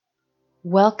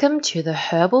Welcome to the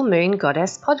Herbal Moon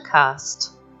Goddess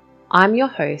podcast. I'm your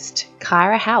host,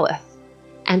 Kyra Howarth,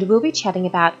 and we'll be chatting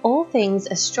about all things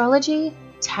astrology,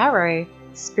 tarot,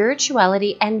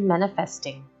 spirituality, and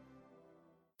manifesting.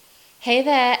 Hey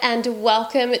there, and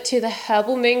welcome to the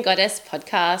Herbal Moon Goddess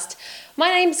podcast. My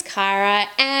name's Kyra,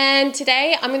 and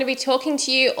today I'm going to be talking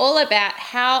to you all about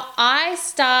how I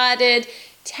started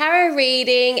tarot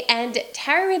reading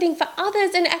for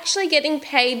others and actually getting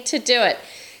paid to do it.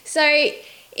 So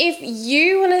if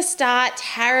you want to start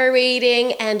tarot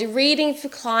reading and reading for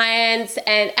clients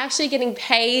and actually getting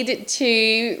paid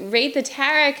to read the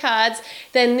tarot cards,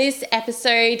 then this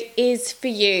episode is for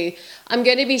you. I'm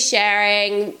going to be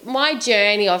sharing my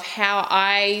journey of how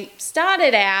I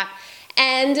started out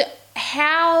and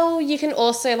how you can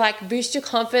also boost your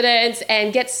confidence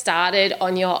and get started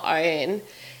on your own.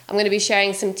 I'm going to be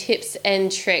sharing some tips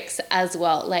and tricks as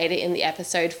well later in the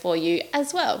episode for you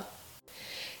as well.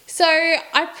 So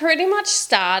I pretty much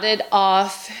started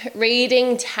off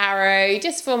reading tarot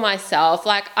just for myself.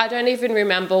 I don't even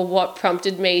remember what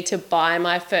prompted me to buy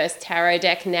my first tarot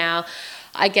deck now.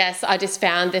 I guess I just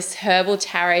found this herbal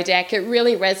tarot deck. It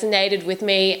really resonated with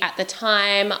me at the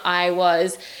time. I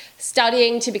was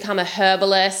studying to become a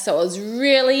herbalist, so I was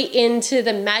really into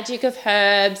the magic of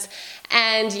herbs.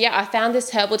 And I found this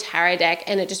herbal tarot deck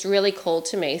and it just really called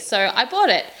to me. So I bought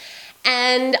it.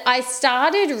 And I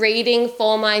started reading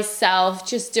for myself,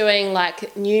 just doing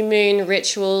new moon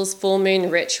rituals, full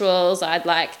moon rituals.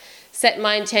 I'd set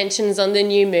my intentions on the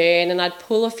new moon and I'd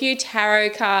pull a few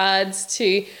tarot cards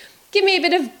to give me a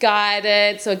bit of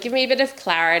guidance or give me a bit of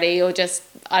clarity or just,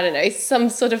 some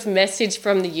sort of message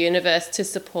from the universe to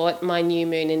support my new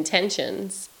moon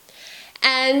intentions.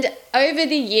 And over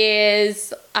the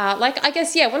years, when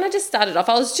I just started off,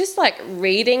 I was just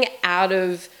reading out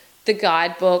of the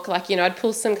guidebook. I'd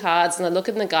pull some cards and I'd look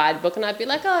in the guidebook and I'd be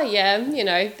like, oh yeah,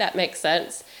 that makes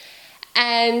sense.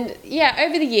 And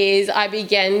over the years, I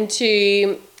began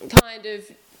to kind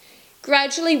of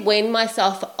gradually wean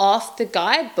myself off the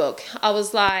guidebook. I was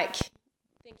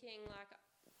thinking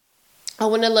I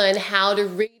want to learn how to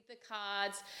read the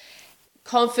cards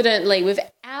confidently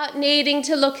without needing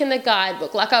to look in the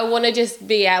guidebook. I want to just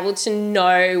be able to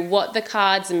know what the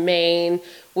cards mean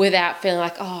without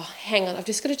feeling oh, hang on, I've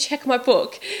just got to check my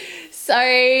book. So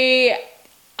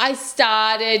I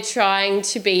started trying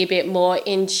to be a bit more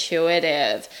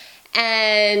intuitive.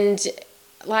 And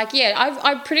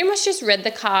I pretty much just read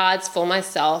the cards for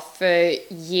myself for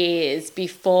years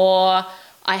before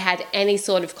I had any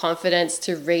sort of confidence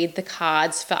to read the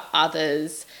cards for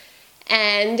others.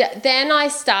 And then I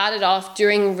started off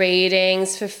doing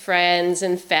readings for friends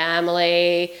and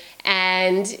family.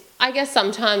 And I guess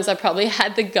sometimes I probably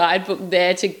had the guidebook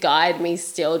there to guide me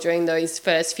still during those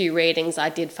first few readings I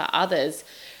did for others.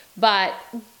 But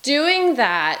doing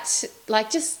that,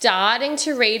 just starting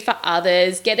to read for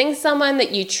others, getting someone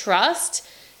that you trust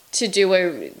to do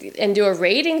a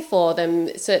reading for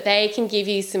them so that they can give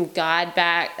you some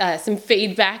some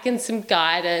feedback and some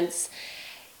guidance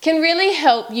can really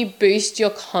help you boost your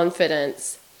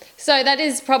confidence. So that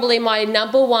is probably my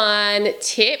number one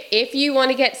tip. If you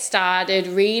want to get started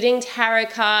reading tarot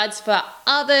cards for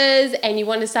others and you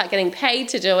want to start getting paid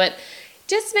to do it,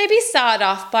 just maybe start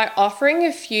off by offering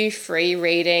a few free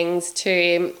readings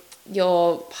to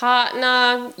your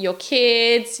partner, your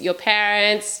kids, your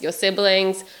parents, your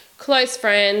siblings, close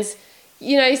friends.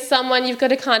 Someone you've got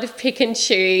to kind of pick and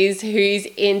choose who's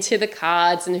into the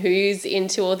cards and who's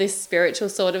into all this spiritual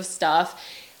sort of stuff.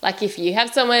 If you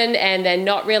have someone and they're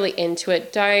not really into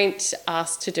it, don't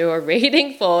ask to do a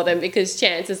reading for them because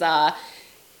chances are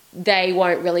they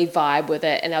won't really vibe with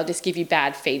it and they'll just give you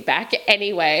bad feedback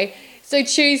anyway. So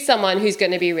choose someone who's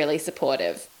going to be really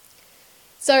supportive.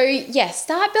 So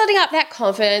start building up that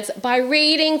confidence by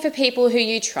reading for people who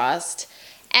you trust.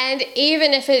 And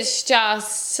even if it's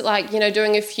just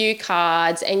doing a few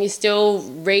cards and you're still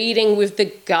reading with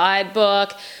the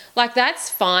guidebook, that's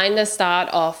fine to start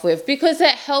off with because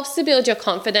it helps to build your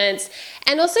confidence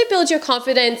and also build your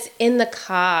confidence in the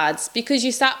cards because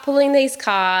you start pulling these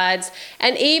cards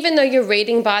and even though you're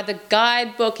reading by the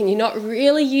guidebook and you're not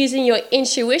really using your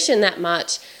intuition that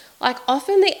much,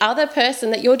 often the other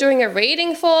person that you're doing a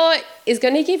reading for is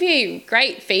going to give you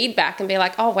great feedback and be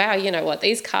like, oh wow, you know what,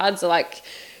 these cards are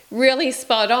really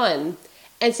spot on.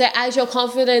 And so as your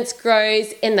confidence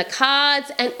grows in the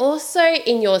cards and also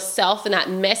in yourself and that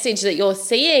message that you're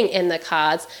seeing in the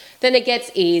cards, then it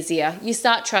gets easier. You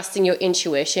start trusting your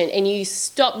intuition and you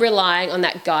stop relying on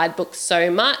that guidebook so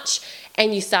much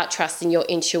and you start trusting your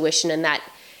intuition and that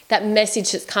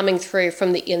message that's coming through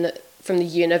from the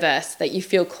universe that you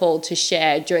feel called to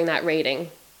share during that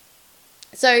reading.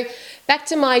 So back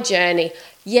to my journey.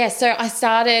 Yeah, so I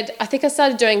think I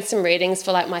started doing some readings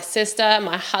for like my sister,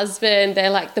 my husband. They're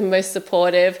like the most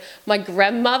supportive. My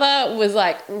grandmother was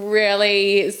like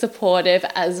really supportive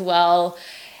as well.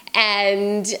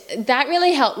 And that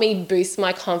really helped me boost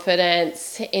my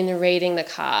confidence in reading the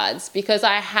cards, because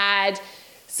I had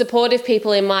supportive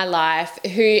people in my life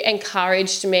who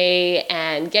encouraged me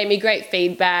and gave me great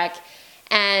feedback.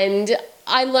 And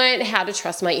I learned how to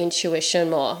trust my intuition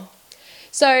more.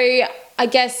 So I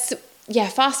guess,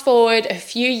 fast forward a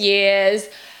few years,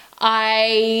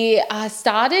 I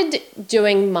started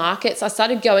doing markets. I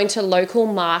started going to local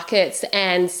markets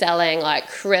and selling like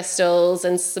crystals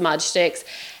and smudge sticks.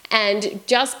 And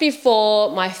just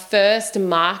before my first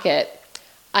market,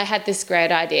 I had this great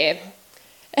idea.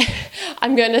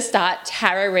 I'm going to start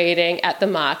tarot reading at the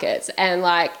markets. And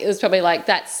like, it was probably like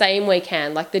that same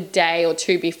weekend, like the day or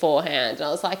two beforehand. And I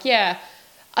was like,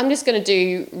 I'm just going to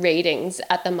do readings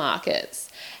at the markets.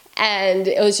 And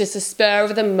it was just a spur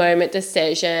of the moment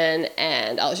decision.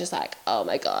 And I was just like, oh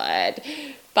my God.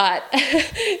 But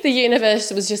the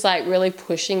universe was just like really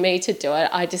pushing me to do it.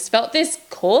 I just felt this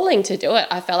calling to do it.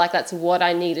 I felt like that's what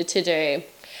I needed to do.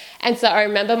 And so I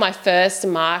remember my first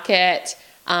market.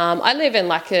 I live in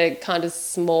like a kind of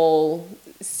small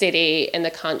city in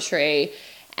the country.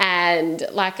 And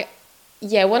like,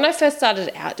 when I first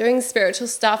started out doing spiritual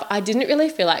stuff, I didn't really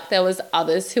feel like there was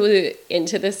others who were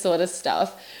into this sort of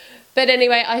stuff. But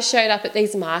anyway, I showed up at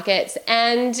these markets,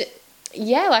 and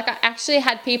like I actually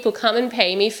had people come and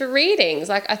pay me for readings.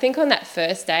 Like I think on that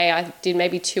first day I did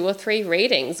maybe 2 or 3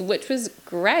 readings, which was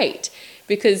great,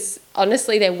 because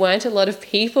honestly there weren't a lot of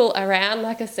people around.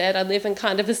 Like I said, I live in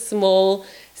kind of a small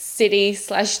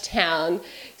city/town.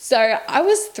 So I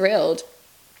was thrilled.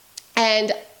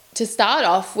 And to start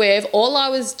off with, all I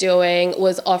was doing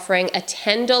was offering a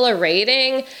 $10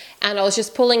 reading, and I was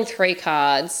just pulling 3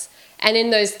 cards. And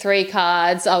in those 3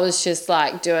 cards, I was just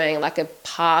like doing like a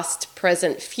past,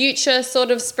 present, future sort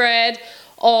of spread.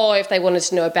 Or if they wanted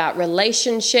to know about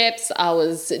relationships, I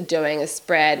was doing a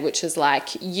spread which was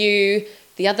like you,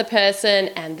 the other person,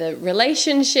 and the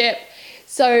relationship.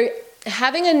 So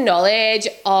having a knowledge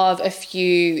of a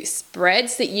few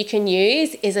spreads that you can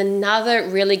use is another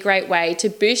really great way to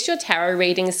boost your tarot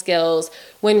reading skills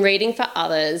when reading for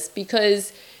others,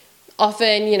 because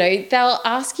often, they'll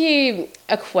ask you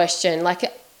a question. Like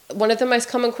one of the most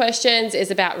common questions is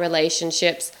about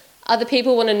relationships. Other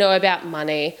people want to know about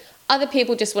money. Other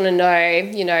people just want to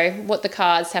know, what the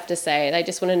cards have to say. They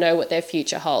just want to know what their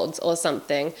future holds or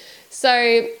something.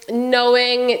 So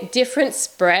knowing different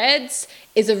spreads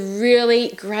is a really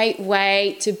great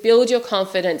way to build your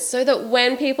confidence, so that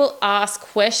when people ask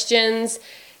questions,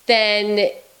 then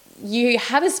you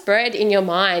have a spread in your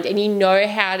mind and you know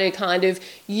how to kind of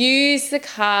use the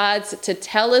cards to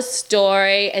tell a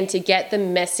story and to get the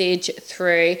message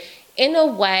through in a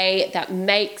way that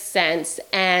makes sense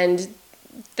and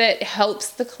that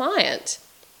helps the client.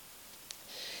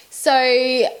 So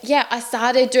I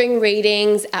started doing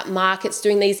readings at markets,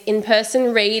 doing these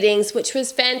in-person readings, which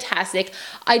was fantastic.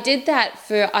 I did that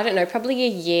for, probably a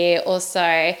year or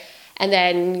so. And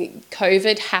then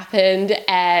COVID happened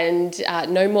and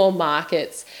no more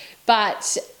markets.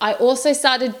 But I also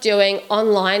started doing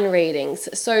online readings.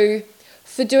 So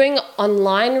for doing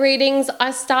online readings, I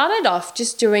started off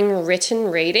just doing written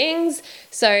readings.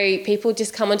 So people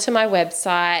just come onto my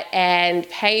website and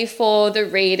pay for the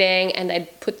reading, and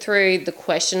they'd put through the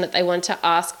question that they want to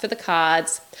ask for the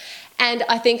cards. And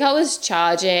I think I was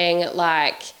charging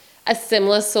like a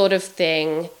similar sort of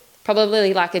thing,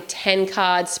 probably like a 10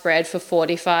 card spread for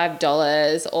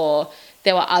 $45, or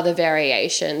there were other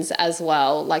variations as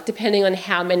well, like depending on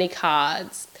how many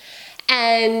cards.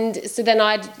 And so then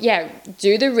I'd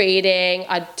do the reading,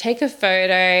 I'd take a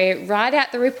photo, write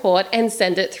out the report and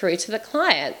send it through to the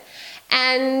client.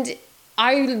 And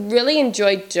I really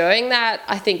enjoyed doing that,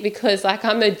 I think, because like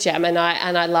I'm a Gemini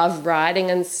and I love writing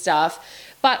and stuff.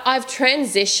 But I've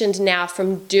transitioned now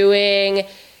from doing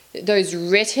those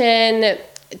written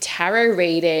tarot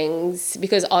readings,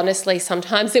 because honestly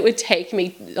sometimes it would take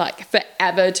me like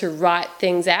forever to write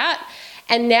things out,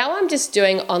 and now I'm just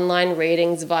doing online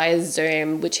readings via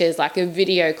Zoom, which is like a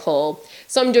video call.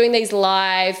 So I'm doing these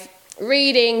live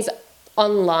readings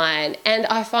online, and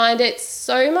I find it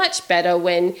so much better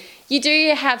when you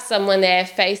do have someone there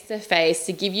face to face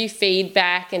to give you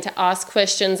feedback and to ask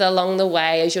questions along the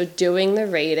way as you're doing the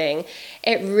reading.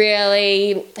 It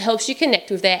really helps you connect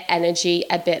with their energy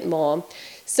a bit more.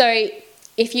 So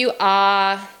if you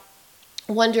are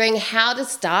wondering how to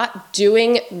start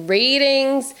doing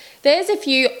readings, there's a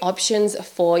few options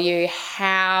for you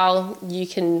how you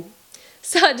can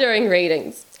start doing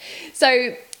readings.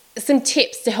 So some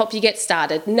tips to help you get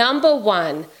started. Number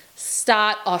one,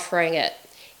 start offering it.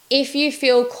 If you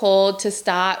feel called to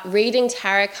start reading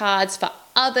tarot cards for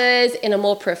others in a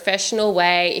more professional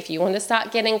way, if you want to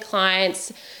start getting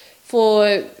clients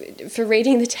for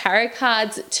reading the tarot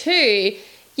cards too,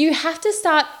 you have to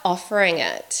start offering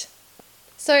it.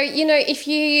 So, if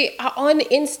you are on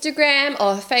Instagram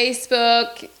or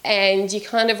Facebook and you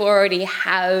kind of already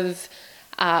have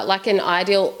like an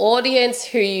ideal audience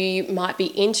who you might be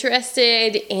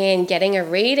interested in getting a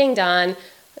reading done,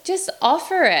 just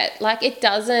offer it. Like, it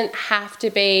doesn't have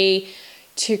to be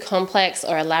too complex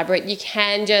or elaborate. You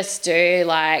can just do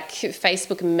like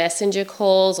Facebook Messenger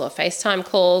calls or FaceTime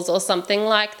calls or something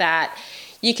like that.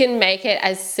 You can make it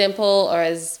as simple or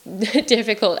as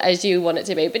difficult as you want it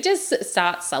to be, but just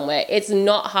start somewhere. It's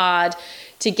not hard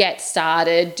to get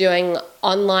started doing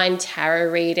online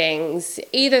tarot readings,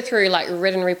 either through like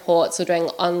written reports or doing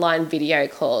online video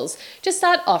calls. Just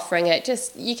start offering it.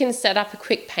 You can set up a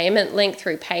quick payment link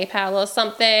through PayPal or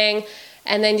something,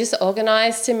 and then just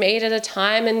organize to meet at a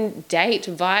time and date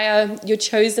via your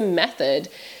chosen method.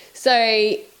 So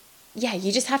yeah,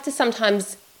 you just have to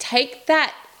sometimes take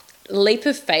that leap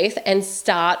of faith and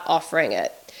start offering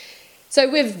it. So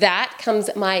with that comes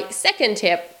my second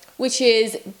tip, which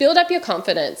is build up your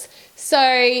confidence.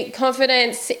 So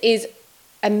confidence is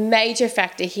a major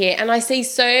factor here. And I see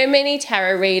so many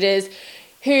tarot readers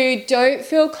who don't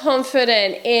feel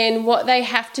confident in what they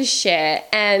have to share.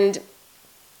 And,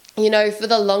 for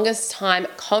the longest time,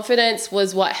 confidence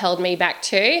was what held me back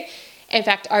too. In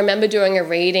fact, I remember doing a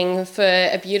reading for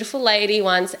a beautiful lady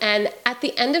once, and at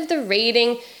the end of the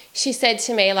reading, she said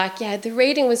to me, like, yeah, the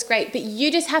reading was great, but you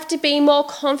just have to be more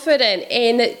confident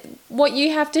in what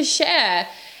you have to share.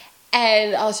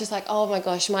 And I was just like, oh my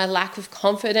gosh, my lack of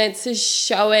confidence is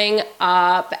showing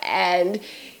up and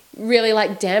really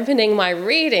like dampening my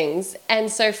readings.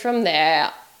 And so from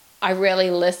there, I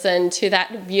really listened to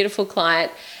that beautiful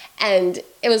client. And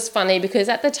it was funny because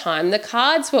at the time, the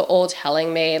cards were all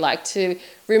telling me like to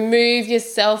remove your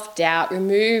self-doubt,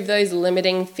 remove those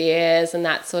limiting fears and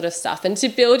that sort of stuff, and to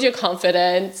build your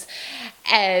confidence.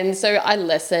 And so I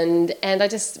listened, and I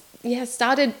just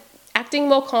started acting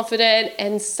more confident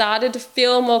and started to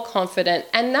feel more confident.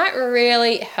 And that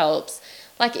really helps.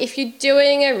 Like, if you're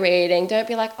doing a reading, don't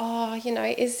be like, oh,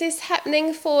 is this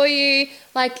happening for you?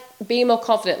 Like, be more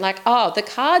confident. Like, oh, the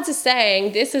cards are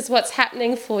saying this is what's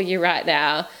happening for you right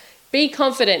now. Be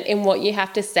confident in what you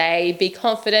have to say. Be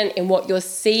confident in what you're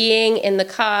seeing in the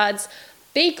cards.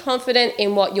 Be confident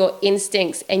in what your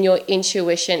instincts and your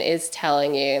intuition is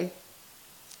telling you.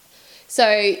 So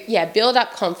yeah, build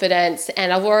up confidence.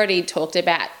 And I've already talked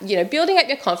about, building up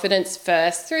your confidence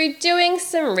first through doing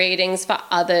some readings for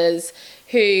others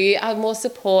who are more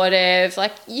supportive.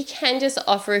 Like, you can just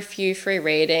offer a few free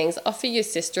readings, offer your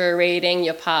sister a reading,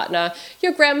 your partner,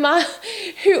 your grandma,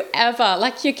 whoever,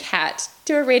 like your cat.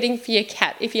 Do a reading for your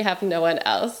cat if you have no one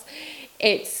else.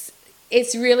 It's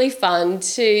really fun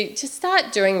to just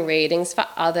start doing readings for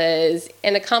others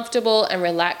in a comfortable and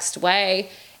relaxed way.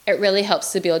 It really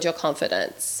helps to build your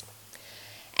confidence.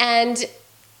 And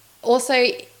also,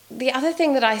 the other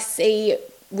thing that I see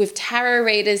with tarot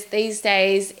readers these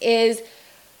days is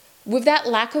with that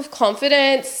lack of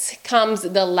confidence comes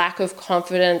the lack of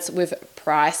confidence with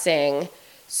pricing.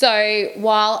 So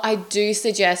while I do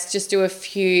suggest just do a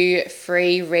few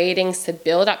free readings to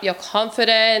build up your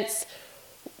confidence,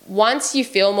 once you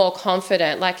feel more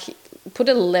confident, like, put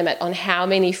a limit on how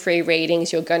many free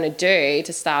readings you're going to do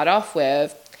to start off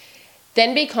with.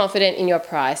 Then be confident in your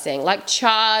pricing. Like,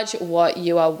 charge what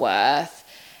you are worth.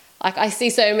 Like, I see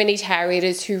so many tarot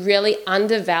readers who really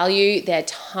undervalue their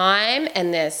time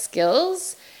and their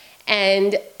skills.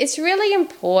 And it's really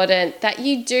important that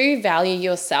you do value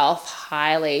yourself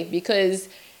highly, because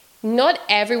not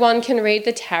everyone can read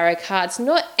the tarot cards.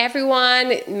 Not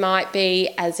everyone might be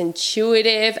as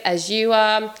intuitive as you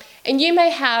are. And you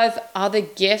may have other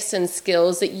gifts and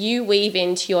skills that you weave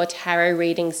into your tarot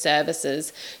reading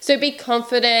services. So be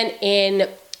confident in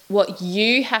what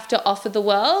you have to offer the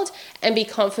world, and be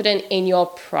confident in your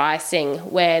pricing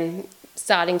when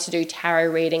starting to do tarot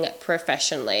reading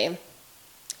professionally.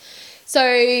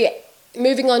 So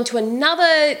moving on to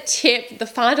another tip, the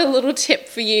final little tip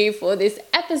for you for this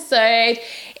episode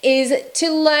is to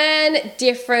learn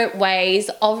different ways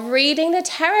of reading the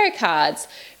tarot cards.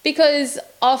 Because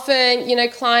often,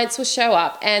 clients will show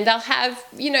up and they'll have,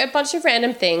 a bunch of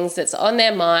random things that's on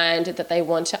their mind that they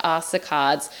want to ask the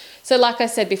cards. So like I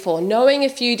said before, knowing a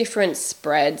few different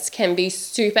spreads can be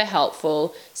super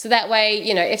helpful. So that way,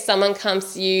 if someone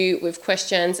comes to you with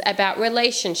questions about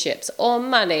relationships or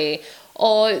money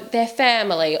or their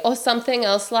family or something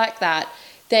else like that,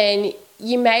 then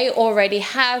you may already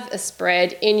have a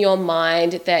spread in your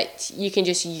mind that you can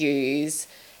just use.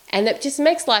 And that just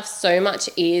makes life so much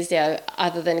easier,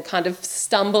 other than kind of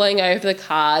stumbling over the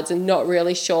cards and not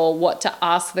really sure what to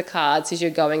ask the cards as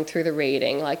you're going through the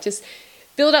reading. Like, just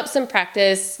build up some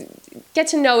practice, get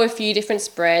to know a few different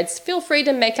spreads. Feel free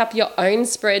to make up your own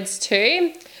spreads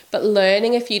too, but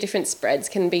learning a few different spreads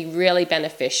can be really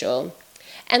beneficial.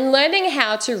 And learning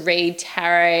how to read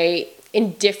tarot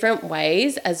in different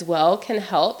ways as well can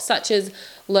help, such as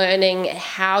learning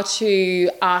how to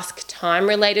ask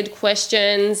time-related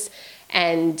questions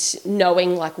and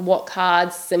knowing like what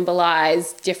cards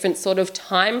symbolize different sort of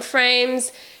time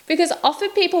frames, because often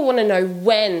people want to know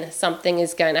when something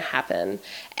is going to happen.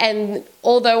 And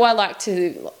although I like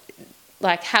to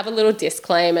have a little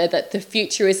disclaimer that the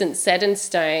future isn't set in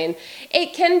stone,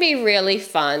 it can be really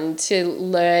fun to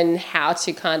learn how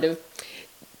to kind of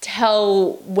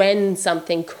tell when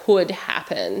something could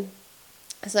happen.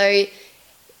 So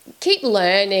keep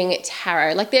learning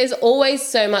tarot. Like, there's always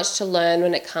so much to learn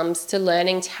when it comes to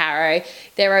learning tarot.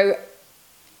 There are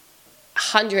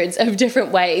hundreds of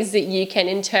different ways that you can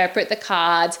interpret the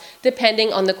cards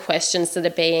depending on the questions that are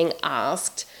being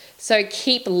asked. So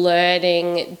keep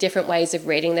learning different ways of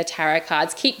reading the tarot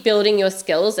cards. Keep building your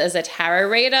skills as a tarot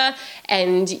reader,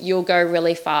 and you'll go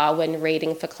really far when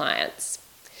reading for clients.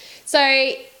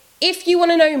 So if you want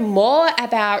to know more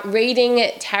about reading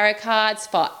tarot cards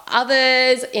for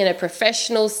others in a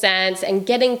professional sense and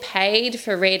getting paid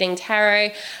for reading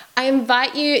tarot, I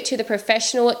invite you to the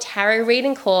Professional Tarot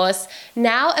Reading course,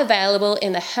 now available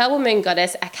in the Herbal Moon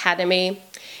Goddess Academy.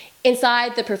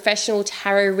 Inside the Professional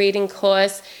Tarot Reading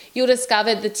course, you'll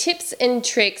discover the tips and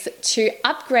tricks to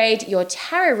upgrade your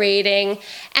tarot reading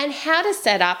and how to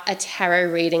set up a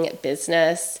tarot reading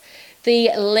business.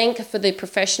 The link for the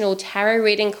Professional Tarot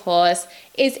Reading course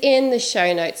is in the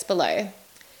show notes below.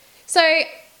 So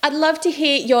I'd love to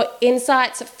hear your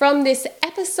insights from this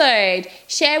episode.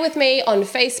 Share with me on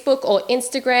Facebook or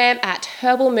Instagram at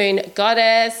Herbal Moon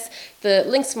Goddess. The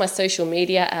links to my social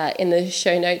media are in the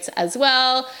show notes as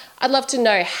well. I'd love to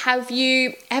know, have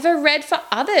you ever read for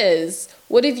others?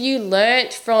 What have you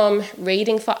learnt from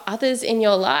reading for others in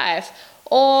your life?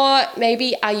 Or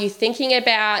maybe are you thinking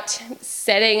about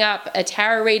setting up a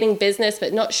tarot reading business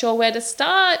but not sure where to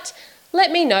start?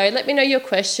 Let me know. Let me know your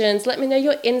questions. Let me know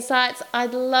your insights.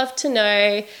 I'd love to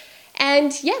know.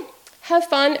 And yeah, have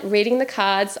fun reading the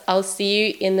cards. I'll see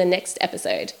you in the next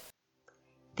episode.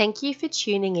 Thank you for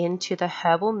tuning in to the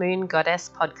Herbal Moon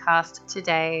Goddess podcast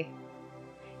today.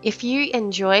 If you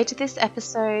enjoyed this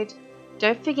episode,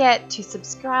 don't forget to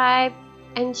subscribe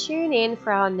and tune in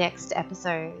for our next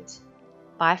episode.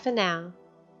 Bye for now.